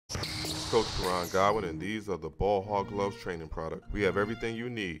Coach Ron Godwin, and these are the Ball Hog Gloves training product. We have everything you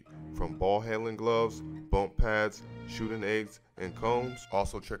need, from ball handling gloves, bump pads, shooting eggs, and cones.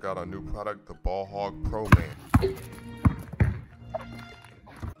 Also check out our new product, the Ball Hog Pro Man.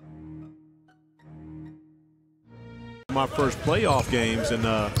 My first playoff games, and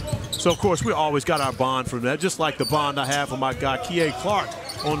so of course we always got our bond from that, just like the bond I have with my guy K.A. Clark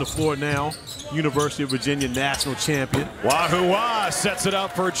on the floor now, University of Virginia national champion. Wahoo Wah sets it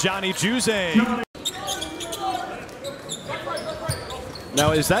up for Johnny Juzang.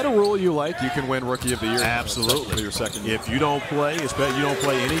 Now, is that a rule you like? You can win Rookie of the Year. Absolutely. For your second year. If you don't play, especially you don't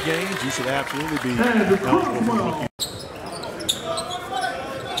play any games, you should absolutely be eligible for Rookie.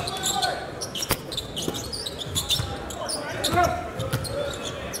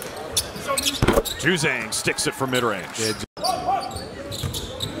 Juzang sticks it from mid-range.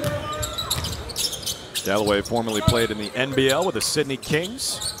 Galloway formerly played in the NBL with the Sydney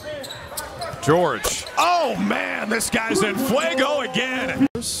Kings. George. Oh, man, this guy's in fuego again.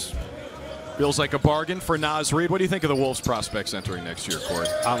 Feels like a bargain for Naz Reid. What do you think of the Wolves prospects entering next year, Corey?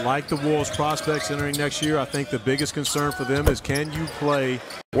 I like the Wolves prospects entering next year. I think the biggest concern for them is, can you play?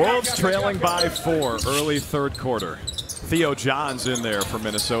 Wolves trailing by 4 early third quarter. Theo John's in there for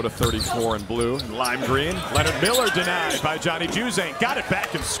Minnesota, 34 in blue and lime green. Leonard Miller denied by Johnny Juzang. Got it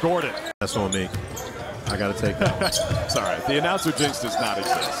back and scored it. That's on me. I got to take that. It's all right. The announcer jinx does not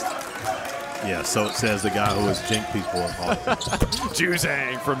exist. Yeah, so it says the guy who has jinked people.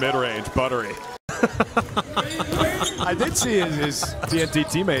 Juzang from mid-range, buttery. I did see his TNT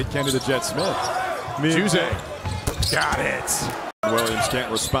teammate, Kenny the Jet Smith. Juzang. Got it. Williams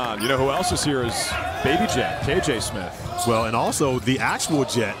can't respond. You know who else is here is Baby Jet, KJ Smith. Well, and also the actual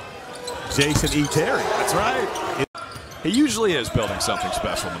Jet, Jason E. Terry. That's right. He usually is building something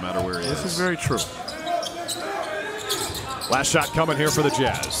special no matter where he is. This is very true. Last shot coming here for the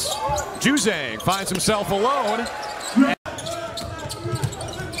Jazz. Juzang finds himself alone.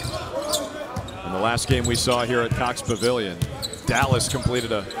 In the last game we saw here at Cox Pavilion, Dallas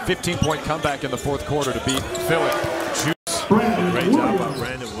completed a 15-point comeback in the fourth quarter to beat Philly. Great job by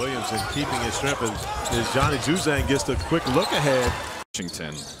Brandon Williams in keeping his strength as Johnny Juzang gets the quick look ahead.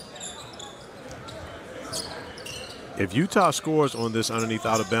 Washington. If Utah scores on this underneath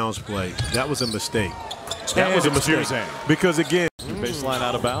out of bounds play, that was a mistake. That was a mistake. Juzang. Because again, Baseline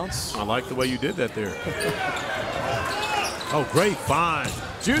out of bounds. I like the way you did that there. Oh, great find.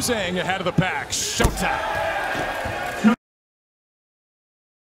 Juzang ahead of the pack. Showtime.